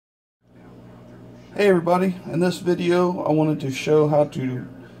Hey everybody, in this video I wanted to show how to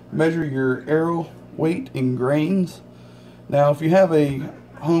measure your arrow weight in grains. Now if you have a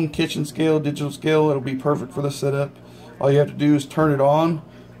home kitchen scale, digital scale, it'll be perfect for this setup. All you have to do is turn it on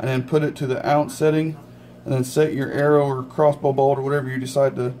and then put it to the ounce setting and then set your arrow or crossbow bolt or whatever you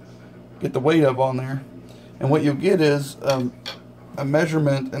decide to get the weight of on there. And what you'll get is a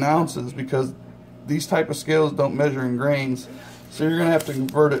measurement in ounces, because these type of scales don't measure in grains, so you're going to have to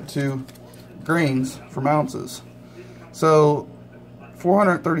convert it to grains from ounces. So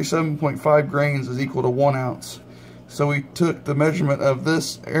 437.5 grains is equal to 1 ounce. So we took the measurement of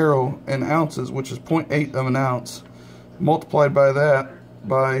this arrow in ounces, which is 0.8 of an ounce, multiplied by that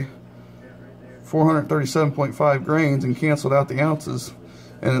by 437.5 grains and canceled out the ounces,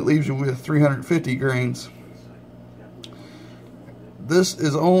 and it leaves you with 350 grains. This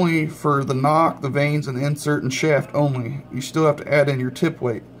is only for the knock, the vanes, and the insert and shaft only. You still have to add in your tip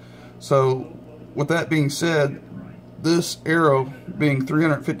weight. So with that being said, this arrow being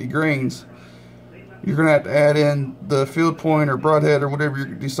 350 grains, you're going to have to add in the field point or broadhead or whatever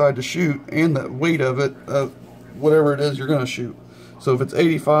you decide to shoot, and the weight of it, whatever it is you're going to shoot. So if it's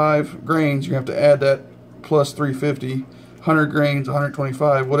 85 grains, you have to add that plus 350, 100 grains,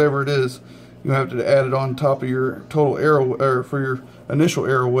 125, whatever it is, you have to add it on top of your total arrow, or for your initial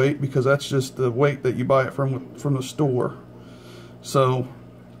arrow weight, because that's just the weight that you buy it from the store. So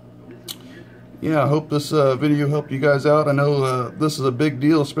yeah, I hope this video helped you guys out. I know this is a big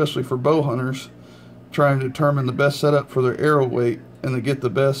deal, especially for bow hunters, trying to determine the best setup for their arrow weight and to get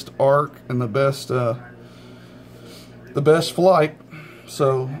the best arc and the best flight,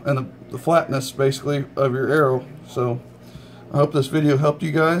 so, and the flatness basically of your arrow. So I hope this video helped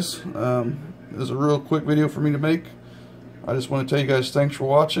you guys. It was a real quick video for me to make. I just want to tell you guys thanks for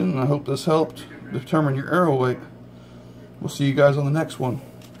watching, and I hope this helped determine your arrow weight. We'll see you guys on the next one.